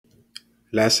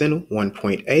Lesson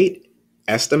 1.8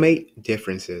 Estimate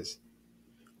differences.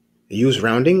 Use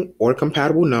rounding or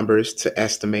compatible numbers to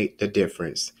estimate the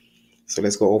difference. So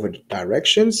let's go over the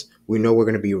directions. We know we're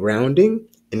going to be rounding,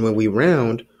 and when we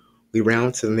round to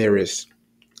the nearest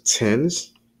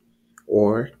tens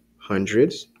or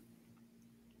hundreds.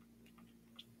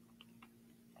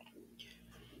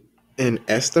 And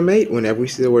estimate, whenever we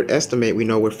see the word estimate, we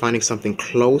know we're finding something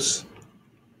close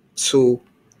to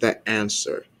the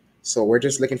answer. So we're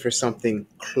just looking for something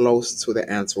close to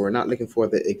the answer. We're not looking for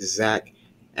the exact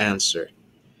answer.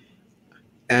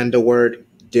 And the word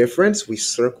difference, we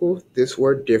circle this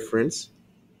word difference.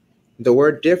 The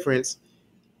word difference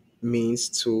means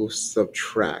to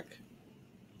subtract.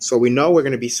 So we know we're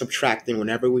going to be subtracting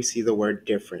whenever we see the word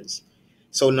difference.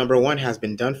 So number one has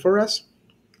been done for us,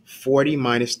 40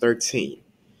 minus 13.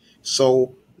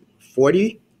 So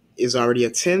 40 is already a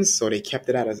 10, so they kept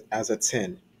it out as a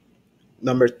 10.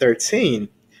 Number 13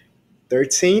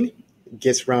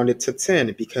 gets rounded to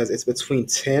 10 because it's between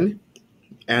 10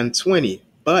 and 20,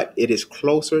 but it is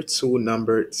closer to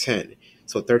number 10.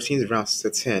 So 13 rounds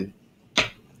to 10.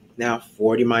 Now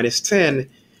 40 minus 10,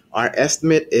 our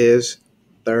estimate is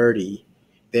 30.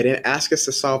 They didn't ask us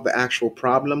to solve the actual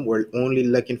problem. We're only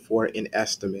looking for an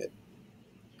estimate.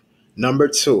 Number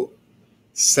two,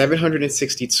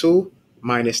 762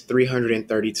 minus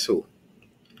 332.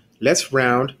 Let's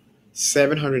round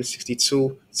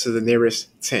 762 to the nearest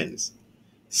tens.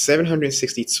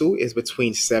 762 is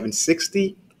between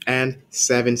 760 and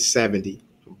 770,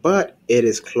 but it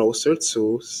is closer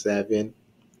to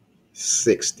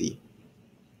 760.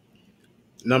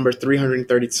 Number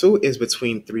 332 is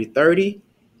between 330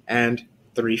 and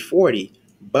 340,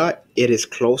 but it is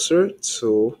closer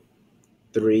to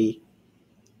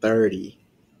 330.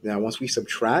 Now, once we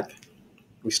subtract,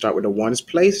 we start with the ones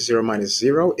place. 0 minus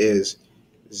 0 is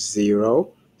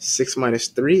 0. 6 minus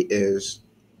 3 is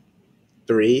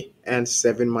 3. And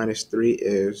 7 minus 3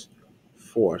 is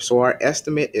 4. So our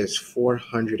estimate is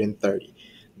 430.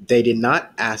 They did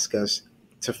not ask us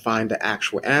to find the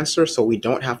actual answer, so we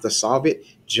don't have to solve it.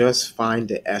 Just find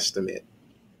the estimate.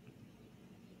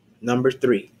 Number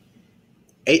 3,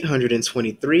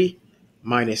 823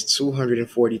 minus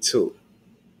 242.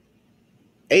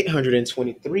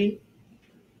 823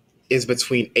 is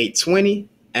between 820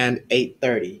 and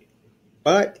 830,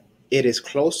 but it is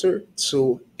closer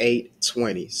to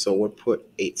 820. So we'll put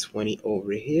 820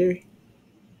 over here.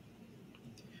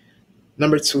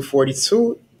 Number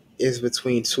 242 is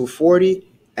between 240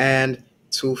 and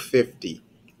 250,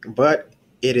 but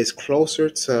it is closer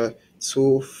to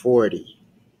 240.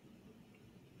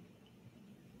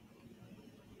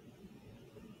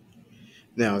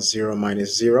 Now 0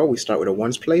 minus 0, we start with a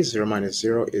ones place. 0 minus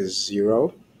 0 is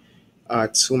 0.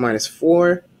 2 minus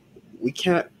 4, we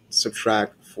can't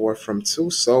subtract 4 from 2,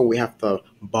 so we have to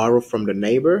borrow from the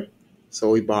neighbor. So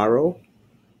we borrow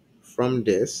from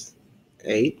this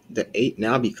 8. The 8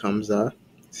 now becomes a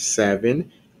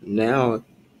 7. Now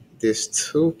this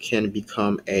 2 can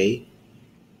become a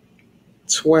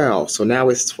 12. So now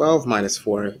it's 12 minus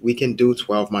 4. We can do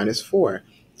 12 minus 4.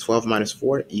 12 minus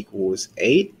 4 equals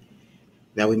 8.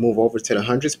 Now we move over to the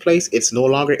hundreds place. It's no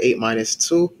longer 8 minus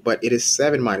 2, but it is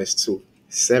 7 minus 2.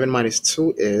 7 minus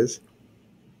 2 is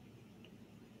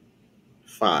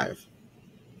 5.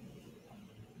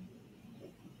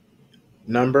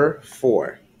 Number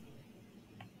 4,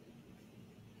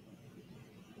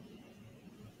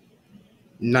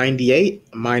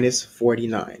 98 minus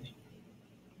 49.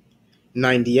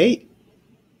 98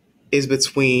 is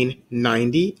between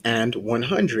 90 and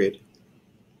 100,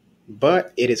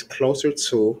 but it is closer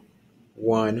to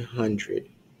 100.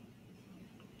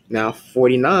 Now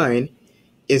 49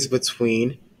 is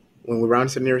between, when we round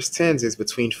to the nearest tens, is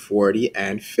between 40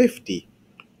 and 50,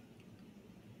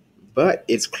 but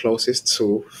it's closest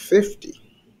to 50.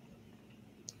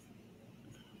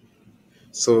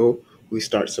 So we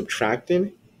start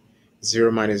subtracting.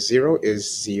 0 minus 0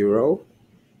 is 0.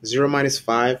 0 minus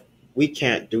 5, we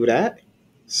can't do that.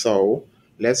 So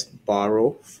let's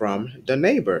borrow from the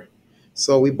neighbor.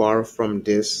 So we borrow from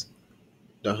this,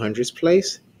 the hundreds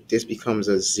place. This becomes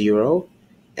a 0,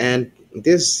 and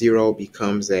this 0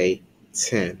 becomes a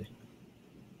 10.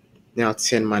 Now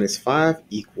 10 minus 5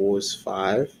 equals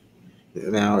 5.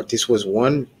 Now this was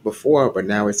 1 before, but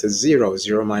now it's a 0.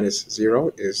 0 minus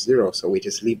 0 is 0. So we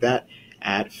just leave that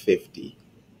at 50.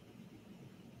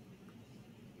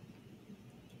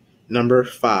 Number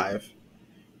 5,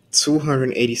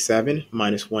 287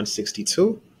 minus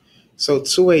 162. So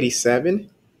 287,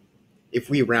 if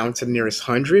we round to the nearest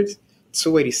hundred,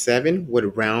 287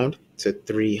 would round to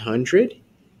 300.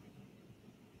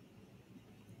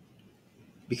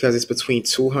 because it's between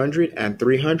 200 and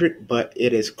 300, but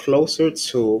it is closer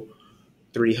to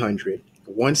 300.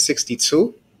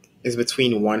 162 is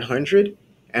between 100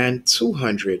 and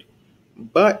 200,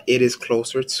 but it is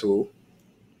closer to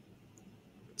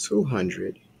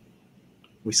 200.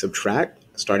 We subtract,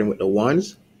 starting with the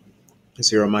ones.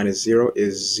 0 minus 0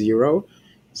 is 0.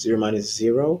 0 minus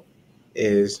 0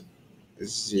 is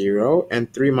 0.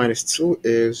 And 3 minus 2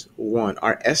 is 1.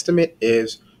 Our estimate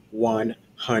is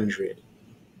 100.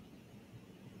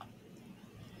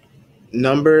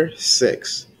 Number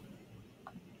 6.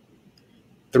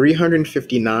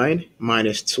 359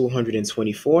 minus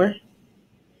 224.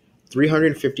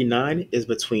 359 is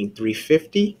between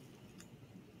 350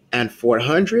 and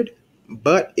 400,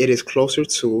 but it is closer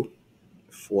to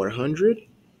 400.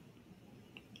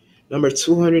 Number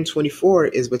 224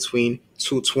 is between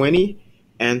 220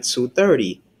 and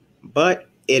 230, but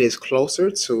it is closer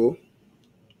to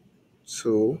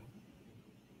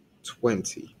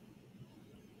 220.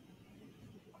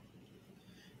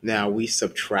 Now we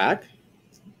subtract.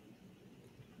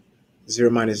 0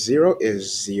 minus 0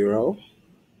 is 0.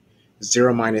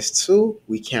 0 minus 2,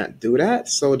 we can't do that.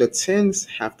 So the tens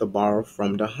have to borrow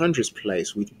from the hundreds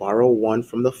place. We borrow 1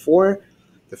 from the 4.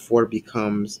 The 4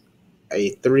 becomes a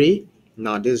 3.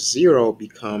 Now this 0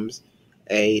 becomes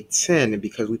a 10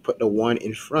 because we put the 1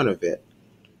 in front of it.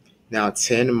 Now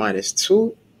 10 minus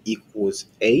 2 equals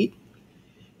 8.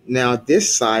 Now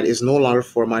this side is no longer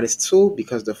 4 minus 2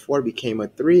 because the 4 became a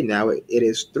 3. Now it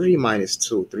is 3 minus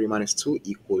 2. 3 minus 2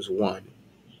 equals 1.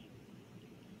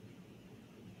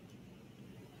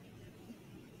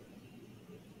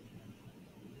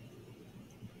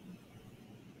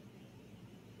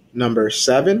 Number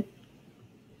 7.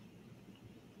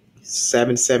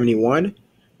 771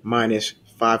 minus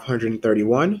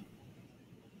 531.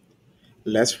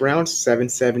 Let's round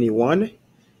 771.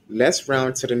 Let's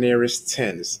round to the nearest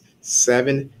tens.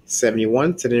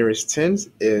 771 to the nearest tens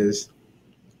is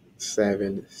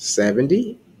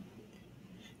 770.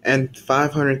 And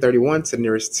 531 to the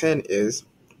nearest 10 is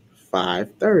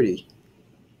 530.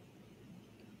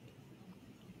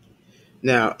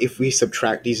 Now, if we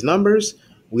subtract these numbers,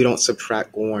 we don't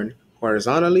subtract going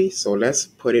horizontally, so let's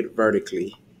put it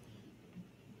vertically.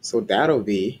 So that'll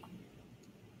be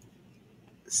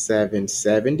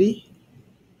 770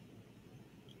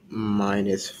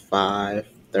 minus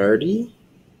 530.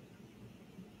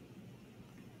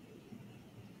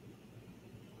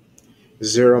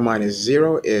 Zero minus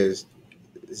 0 is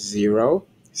 0.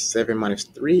 7 minus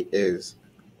 3 is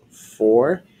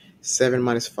 4. 7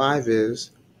 minus 5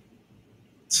 is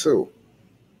 2.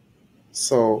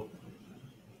 So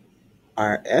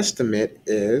our estimate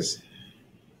is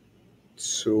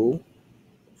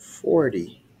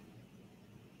 240.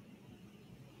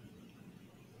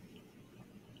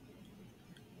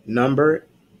 Number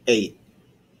 8.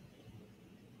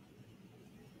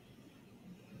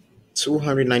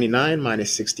 299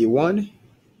 minus 61.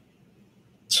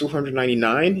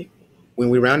 299, when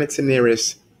we round it to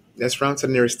nearest, let's round to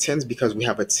the nearest tens because we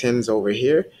have a tens over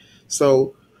here.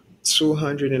 So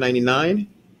 299,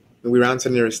 when we round to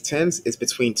the nearest tens, it's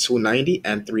between 290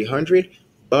 and 300,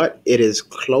 but it is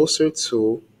closer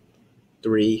to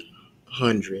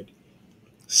 300.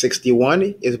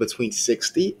 61 is between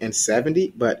 60 and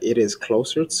 70, but it is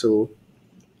closer to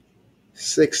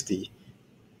 60.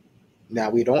 Now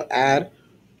we don't add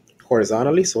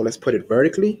horizontally, so let's put it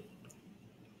vertically.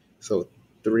 So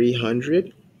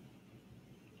 300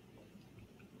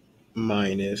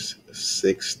 minus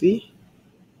 60.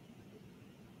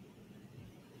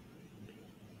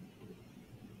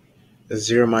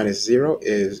 Zero minus 0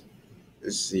 is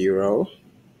 0.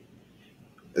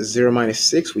 0 minus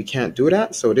 6, we can't do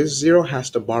that. So this 0 has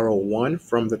to borrow 1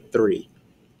 from the 3.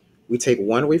 We take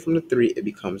 1 away from the 3, it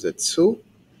becomes a 2.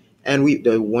 And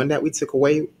the 1 that we took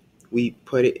away, we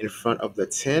put it in front of the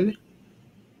 10.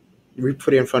 We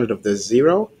put it in front of the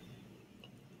 0.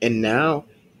 And now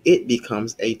it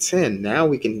becomes a 10. Now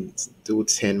we can do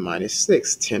 10 minus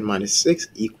 6. 10 minus 6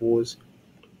 equals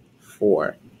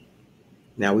 4.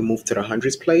 Now we move to the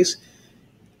hundreds place.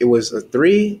 It was a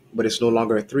 3, but it's no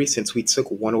longer a 3 since we took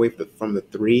 1 away from the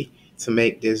 3 to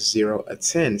make this 0 a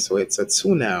 10. So it's a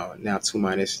 2 now. Now 2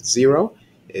 minus 0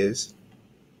 is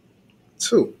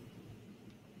 2.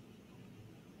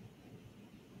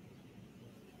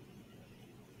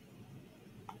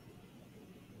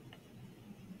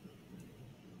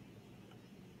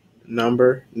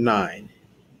 Number 9.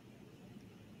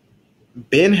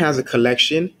 Ben has a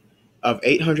collection of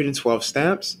 812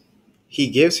 stamps. He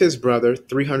gives his brother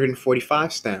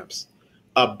 345 stamps.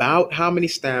 About how many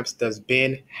stamps does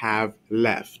Ben have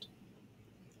left?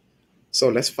 So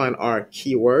let's find our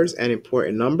keywords and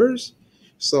important numbers.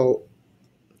 So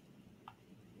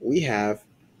we have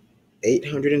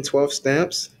 812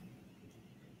 stamps,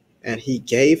 and he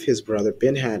gave his brother,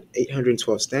 Ben had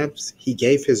 812 stamps. He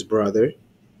gave his brother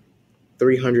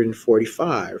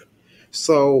 345.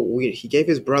 So he gave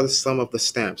his brother some of the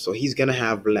stamps, so he's going to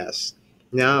have less.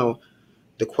 Now,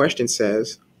 the question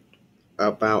says,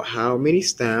 about how many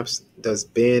stamps does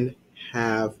Ben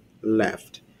have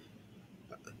left?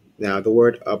 Now, the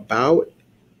word about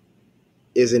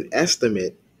is an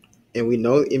estimate, and we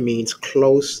know it means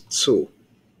close to.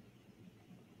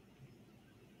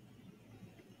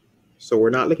 So we're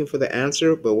not looking for the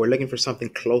answer, but we're looking for something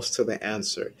close to the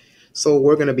answer. So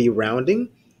we're going to be rounding.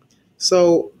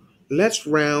 So let's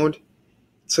round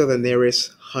to the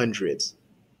nearest hundreds.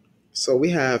 So we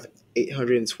have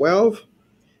 812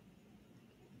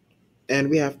 and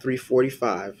we have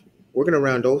 345. We're going to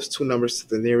round those two numbers to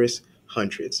the nearest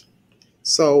hundreds.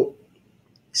 So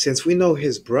since we know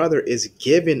his brother is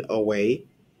giving away,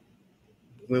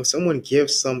 when someone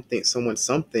gives someone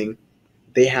something,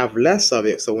 they have less of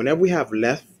it. So whenever we have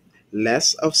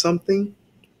less of something,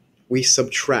 we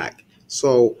subtract.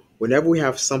 So whenever we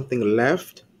have something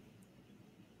left,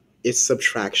 it's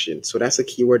subtraction. So that's a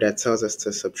keyword that tells us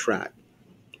to subtract.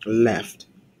 Left.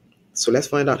 So let's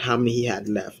find out how many he had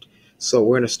left. So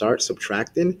we're going to start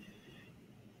subtracting.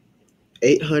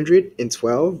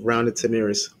 812 rounded to the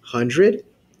nearest 100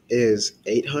 is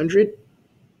 800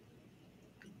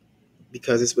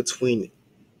 because it's between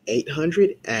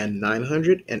 800 and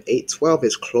 900, and 812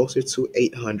 is closer to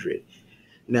 800.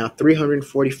 Now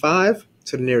 345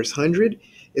 to the nearest 100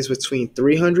 is between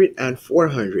 300 and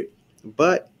 400,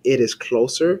 but it is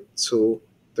closer to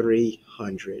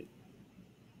 300.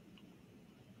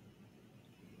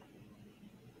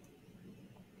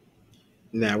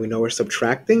 Now we know we're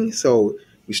subtracting, so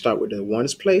we start with the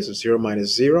ones place. 0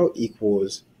 minus 0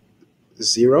 equals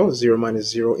 0. 0 minus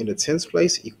 0 in the tens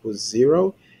place equals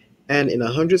 0. And in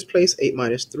the hundreds place, 8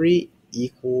 minus 3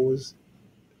 equals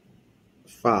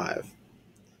 5.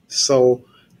 So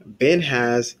Ben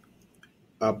has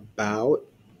about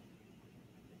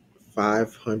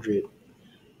 500.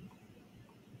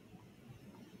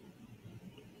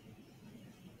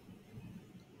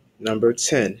 Number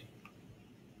 10.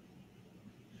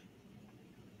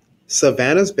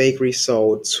 Savannah's Bakery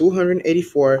sold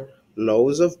 284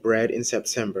 loaves of bread in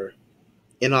September.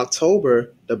 In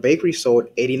October, the bakery sold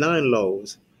 89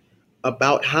 loaves.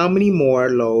 About how many more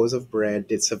loaves of bread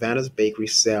did Savannah's Bakery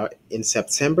sell in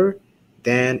September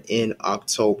than in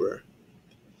October?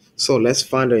 So let's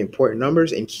find the important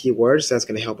numbers and keywords that's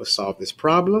going to help us solve this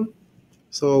problem.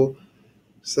 So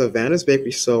Savannah's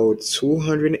Bakery sold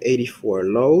 284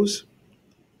 loaves.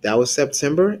 That was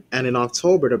September. And in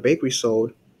October, the bakery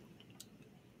sold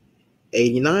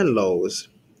 89 loaves.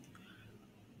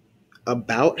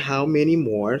 About how many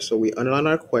more? So we underline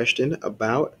our question.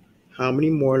 About how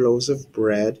many more loaves of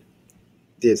bread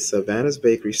did Savannah's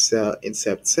Bakery sell in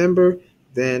September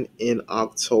than in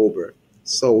October?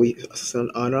 So we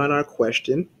underline our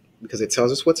question because it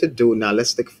tells us what to do. Now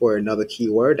let's look for another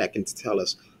keyword that can tell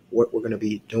us what we're going to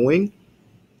be doing.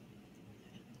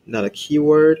 Now the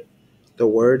keyword, the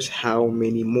words how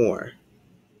many more.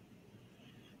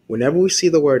 Whenever we see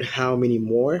the word how many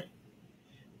more,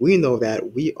 we know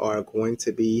that we are going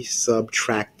to be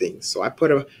subtracting. So I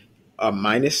put a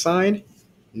minus sign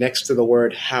next to the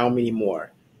word how many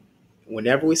more.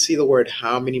 Whenever we see the word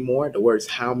how many more, the words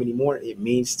how many more, it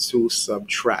means to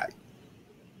subtract.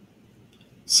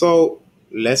 So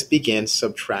let's begin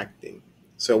subtracting.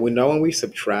 So we know when we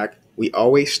subtract, we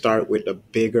always start with a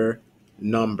bigger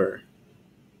number.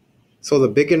 So the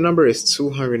bigger number is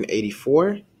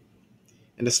 284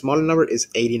 and the smaller number is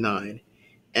 89.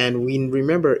 And we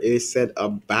remember it said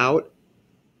about,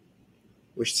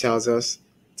 which tells us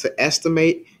to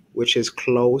estimate, which is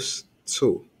close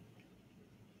to.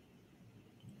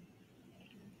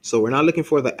 So we're not looking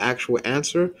for the actual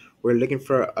answer. We're looking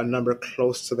for a number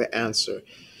close to the answer.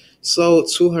 So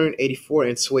 284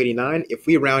 and 289, if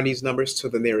we round these numbers to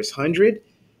the nearest 100,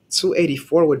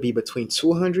 284 would be between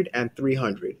 200 and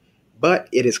 300. But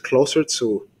it is closer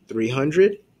to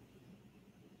 300.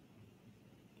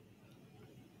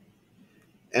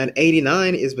 And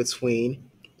 89 is between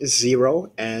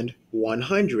 0 and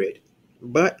 100.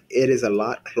 But it is a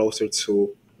lot closer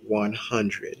to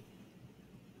 100.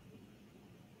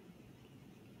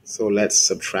 So let's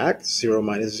subtract. 0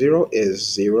 minus 0 is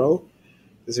 0.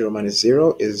 0 minus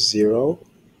 0 is 0.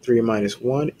 3 minus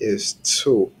 1 is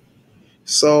 2.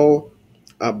 So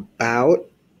about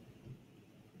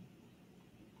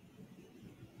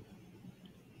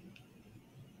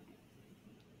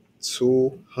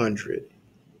 200.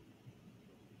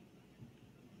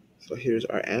 So here's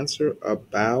our answer,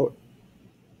 about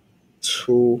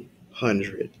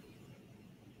 200.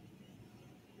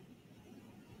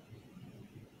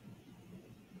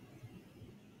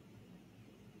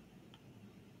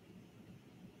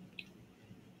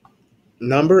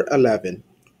 Number 11.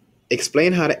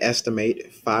 Explain how to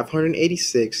estimate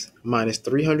 586 minus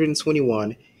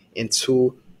 321 in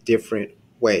two different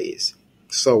ways.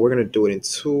 So we're going to do it in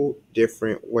two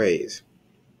different ways.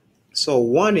 So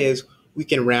one is we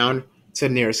can round to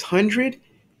the nearest hundred,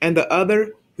 and the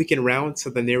other we can round to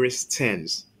the nearest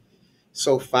tens.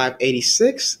 So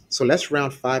 586, so let's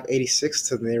round 586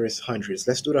 to the nearest hundreds.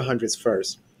 Let's do the hundreds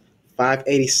first.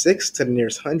 586 to the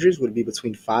nearest hundreds would be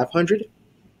between 500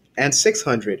 and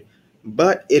 600,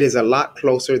 but it is a lot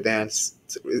closer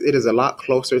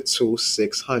to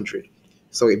 600.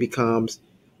 So it becomes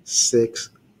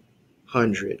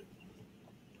 600.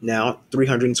 Now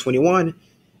 321,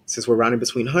 since we're rounding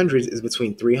between hundreds, is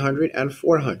between 300 and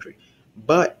 400,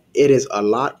 but it is a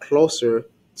lot closer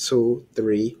to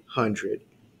 300.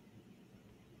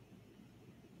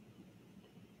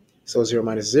 So 0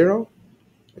 minus 0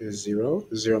 is 0.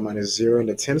 0 minus 0 in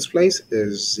the tens place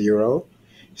is 0.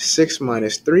 6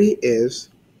 minus 3 is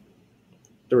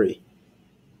 3.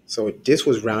 So this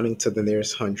was rounding to the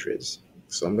nearest hundreds.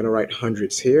 So I'm going to write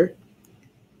hundreds here.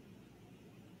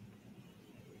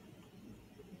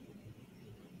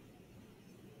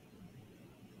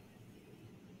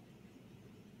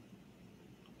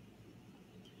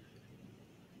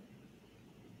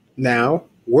 Now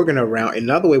we're going to round.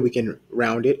 Another way we can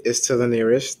round it is to the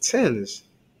nearest tens.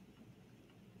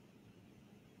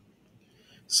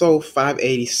 So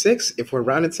 586, if we're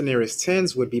rounding to nearest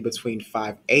tens, would be between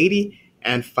 580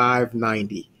 and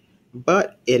 590.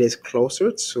 But it is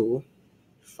closer to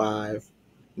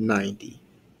 590.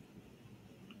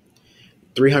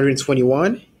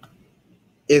 321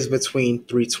 is between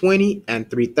 320 and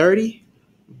 330,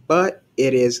 but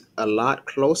it is a lot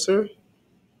closer.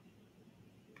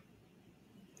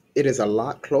 It is a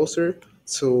lot closer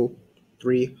to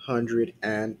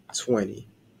 320.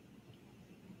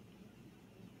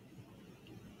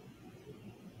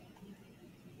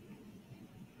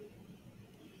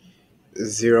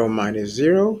 Zero minus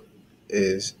 0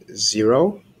 is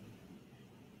 0.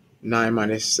 9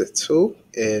 minus 2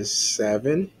 is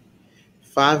 7.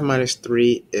 5 minus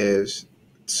 3 is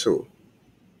 2.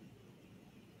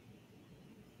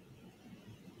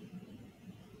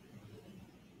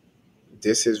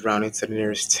 This is rounding to the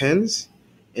nearest tens,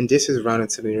 and this is rounding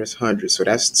to the nearest hundreds. So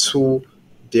that's two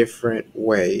different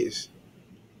ways.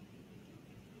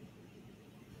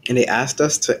 And they asked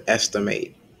us to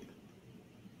estimate.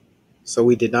 So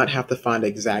we did not have to find the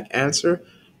exact answer,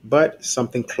 but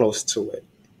something close to it.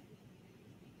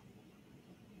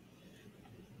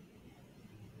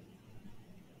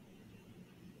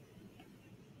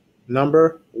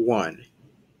 Number 1.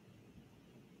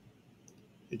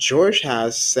 George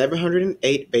has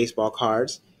 708 baseball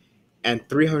cards and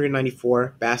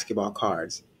 394 basketball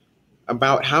cards.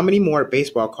 About how many more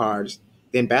baseball cards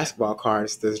than basketball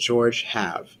cards does George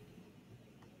have?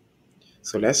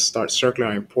 So let's start circling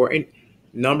our important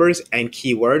numbers and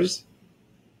keywords.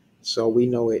 So we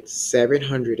know it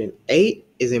 708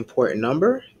 is an important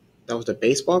number. That was the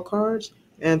baseball cards,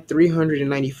 and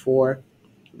 394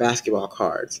 basketball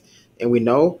cards. And we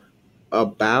know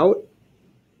about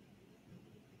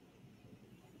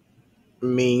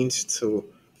means to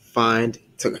find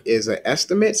is an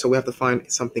estimate, so we have to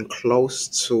find something close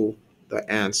to the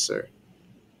answer.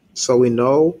 So we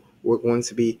know we're going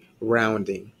to be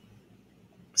rounding.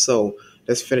 So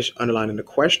let's finish underlining the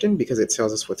question because it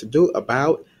tells us what to do.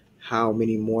 About how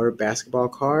many more baseball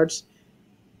cards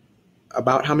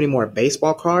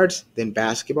than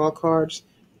basketball cards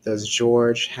does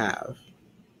George have?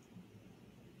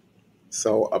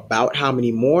 So about how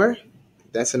many more,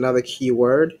 that's another key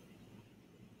word.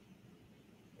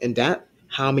 And that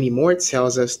how many more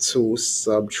tells us to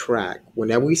subtract.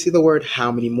 Whenever we see the word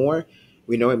how many more,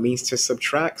 we know it means to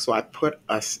subtract. So I put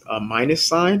a minus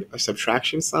sign, a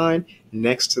subtraction sign,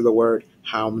 next to the word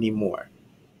how many more.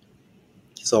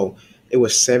 So it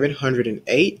was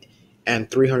 708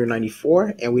 and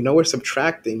 394. And we know we're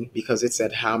subtracting because it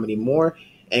said how many more.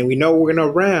 And we know we're going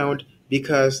to round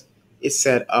because it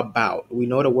said about. We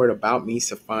know the word about means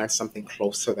to find something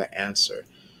close to the answer.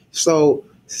 So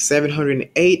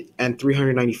 708 and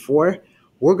 394,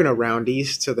 we're going to round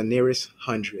these to the nearest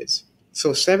hundreds.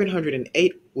 So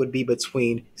 708 would be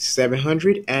between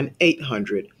 700 and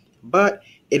 800, but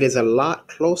it is a lot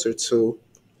closer to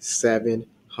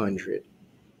 700.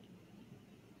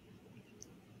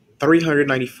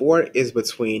 394 is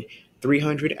between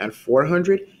 300 and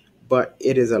 400, but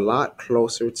it is a lot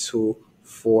closer to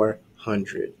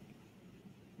 400.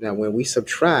 Now, when we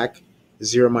subtract,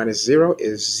 0 minus 0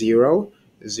 is 0,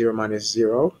 0 minus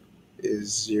 0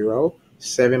 is 0,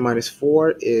 7 minus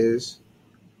 4 is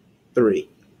 3.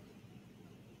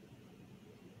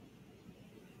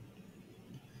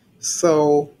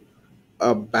 So,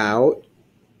 about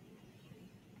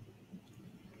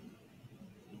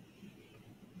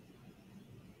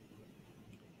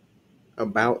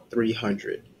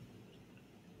 300.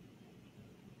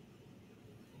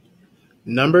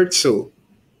 Number 2,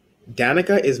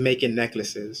 Danica is making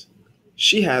necklaces.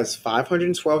 She has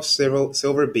 512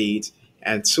 silver beads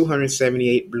and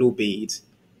 278 blue beads.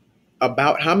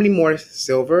 About how many more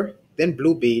silver than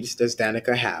blue beads does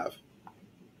Danica have?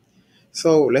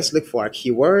 So let's look for our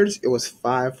keywords. It was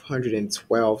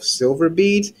 512 silver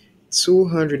beads,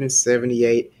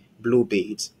 278 blue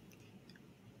beads.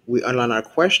 We underline our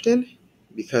question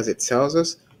because it tells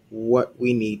us what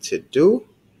we need to do.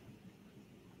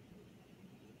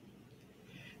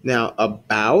 Now,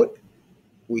 about,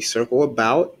 we circle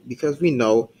about because we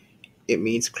know it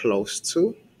means close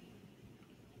to.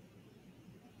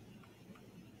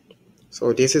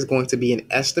 So this is going to be an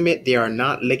estimate. They are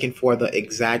not looking for the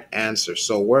exact answer.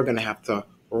 So we're going to have to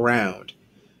round.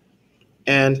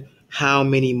 And how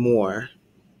many more?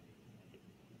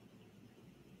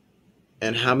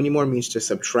 And how many more means to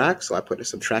subtract. So I put a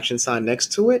subtraction sign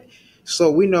next to it. So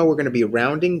we know we're going to be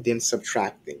rounding, then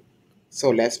subtracting.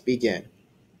 So let's begin.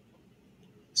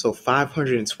 So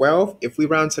 512, if we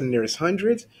round to the nearest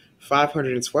hundreds,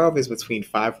 512 is between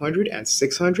 500 and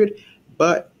 600,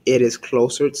 but it is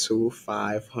closer to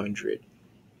 500.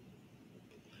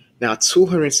 Now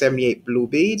 278 blue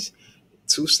beads,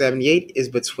 278 is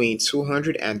between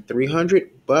 200 and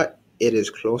 300, but it is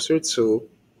closer to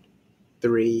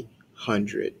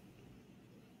 300.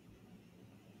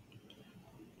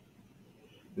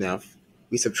 Now, if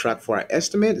we subtract for our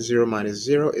estimate, 0 minus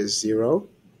 0 is 0.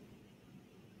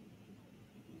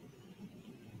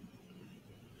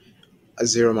 A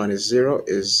 0 minus 0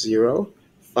 is 0.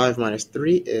 5 minus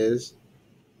 3 is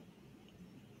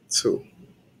 2.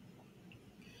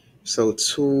 So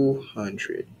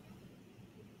 200.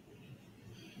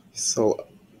 So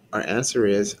our answer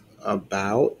is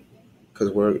about,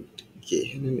 because we're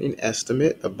getting an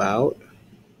estimate, about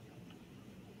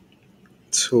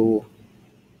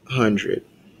 200.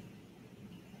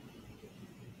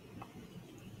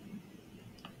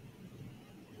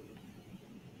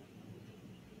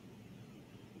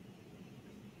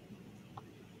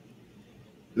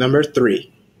 Number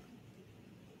 3.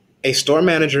 A store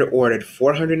manager ordered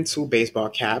 402 baseball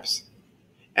caps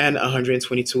and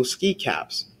 122 ski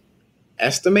caps.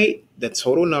 Estimate the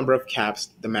total number of caps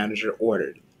the manager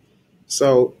ordered.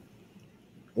 So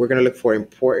we're going to look for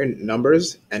important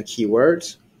numbers and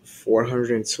keywords.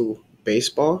 402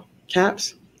 baseball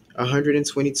caps,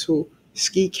 122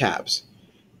 ski caps.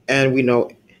 And we know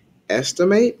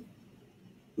estimate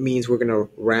means we're going to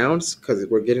round because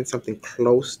we're getting something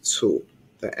close to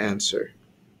the answer.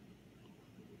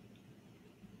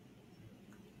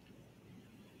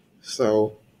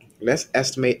 So let's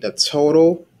estimate the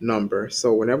total number.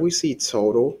 So whenever we see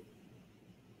total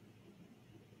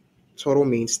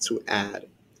means to add.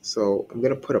 So I'm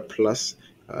going to put a plus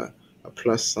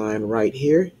sign right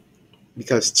here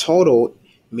because total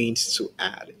means to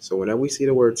add. So whenever we see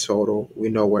the word total, we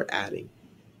know we're adding.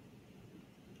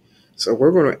 So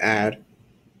we're going to add,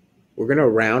 we're going to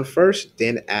round first,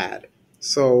 then add.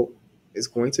 So it's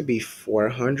going to be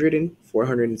 400 and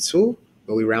 402.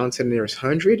 When we round to the nearest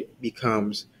 100,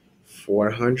 becomes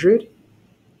 400.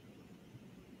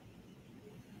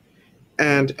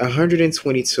 And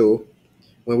 122,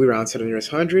 when we round to the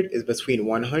nearest 100, is between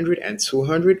 100 and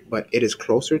 200, but it is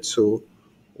closer to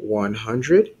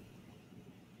 100.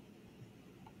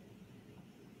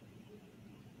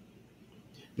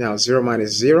 Now 0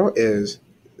 minus 0 is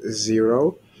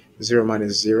 0. 0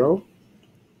 minus 0,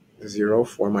 0.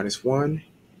 4 minus 1.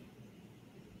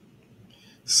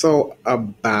 So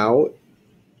about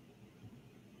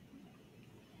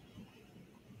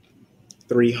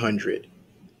 300.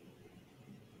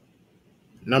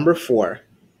 Number 4.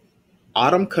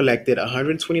 Autumn collected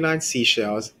 129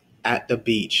 seashells at the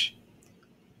beach.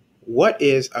 What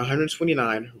is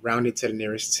 129 rounded to the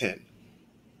nearest 10?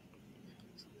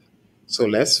 So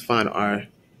let's find our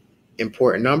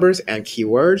important numbers and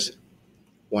keywords.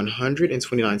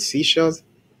 129 seashells.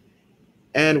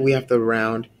 And we have to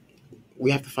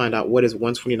find out what is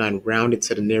 129 rounded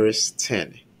to the nearest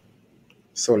 10.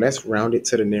 So let's round it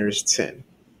to the nearest 10.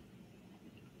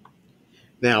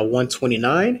 Now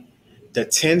 129 The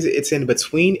tens it's in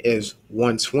between is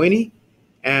 120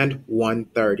 and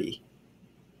 130.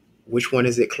 Which one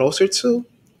is it closer to?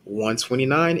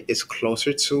 129 is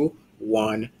closer to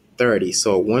 130.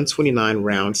 So 129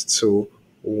 rounds to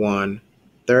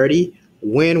 130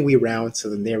 when we round to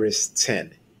the nearest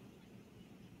 10.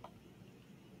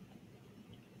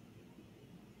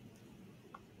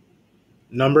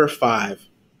 Number 5,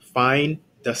 find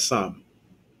the sum.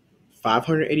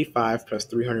 585 plus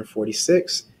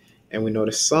 346, and we know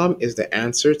the sum is the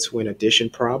answer to an addition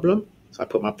problem. So I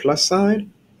put my plus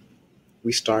sign.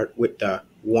 We start with the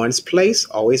ones place,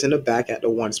 always in the back at the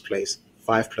ones place.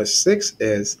 5 plus 6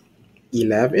 is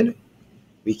 11.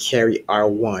 We carry our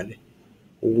 1.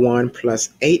 1 plus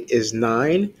 8 is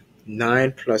 9.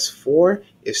 9 plus 4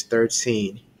 is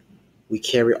 13. We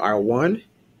carry our 1.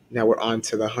 Now we're on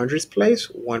to the hundreds place.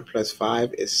 1 plus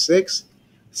 5 is 6.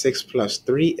 6 plus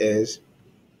 3 is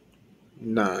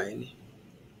 9.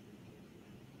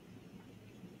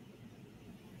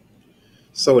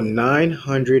 So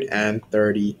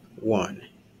 931.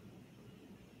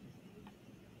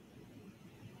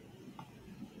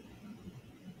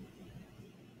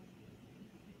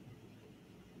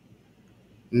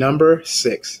 Number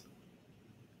 6.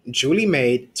 Julie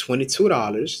made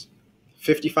 $22,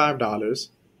 $55,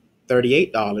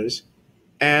 $38,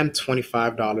 and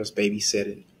 $25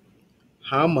 babysitting.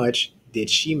 How much did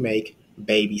she make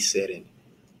babysitting?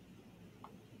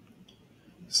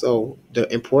 So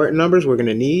the important numbers we're going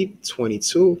to need: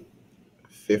 22,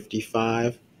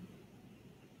 55,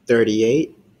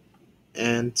 38,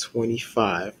 and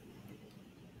 25.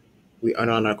 We are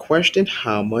on our question: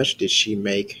 how much did she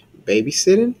make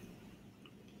babysitting?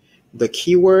 The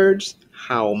keywords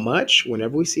how much,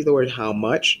 whenever we see the word how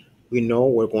much, we know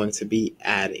we're going to be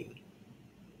adding.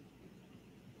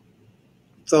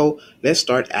 So let's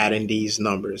start adding these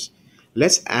numbers.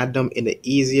 Let's add them in the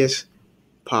easiest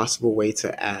possible way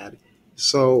to add.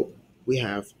 So we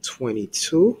have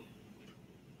 22.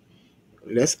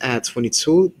 Let's add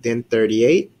 22, then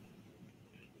 38.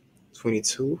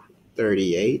 22,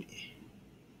 38.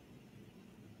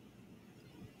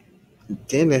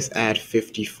 Then let's add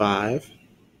 55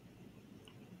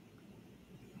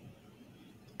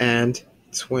 and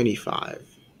 25.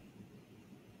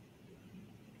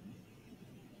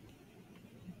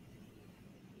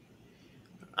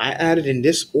 I added in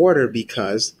this order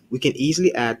because we can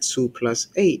easily add 2 plus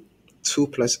 8. 2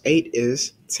 plus 8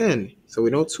 is 10. So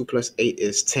we know 2 plus 8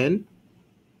 is 10.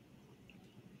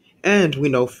 And we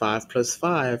know 5 plus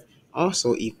 5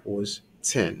 also equals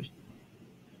 10.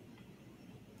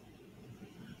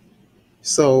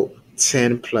 So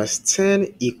 10 plus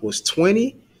 10 equals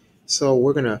 20. So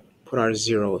we're going to put our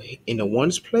 0 in the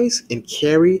ones place and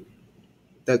carry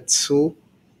the 2.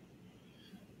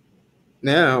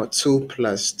 Now 2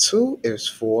 plus 2 is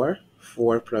 4.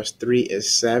 4 plus 3 is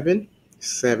 7.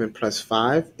 7 plus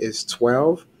 5 is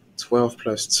 12. 12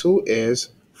 plus 2 is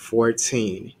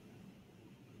 14.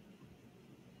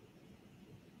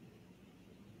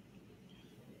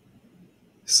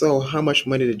 So how much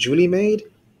money did Julie made?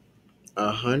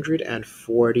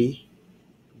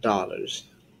 $140.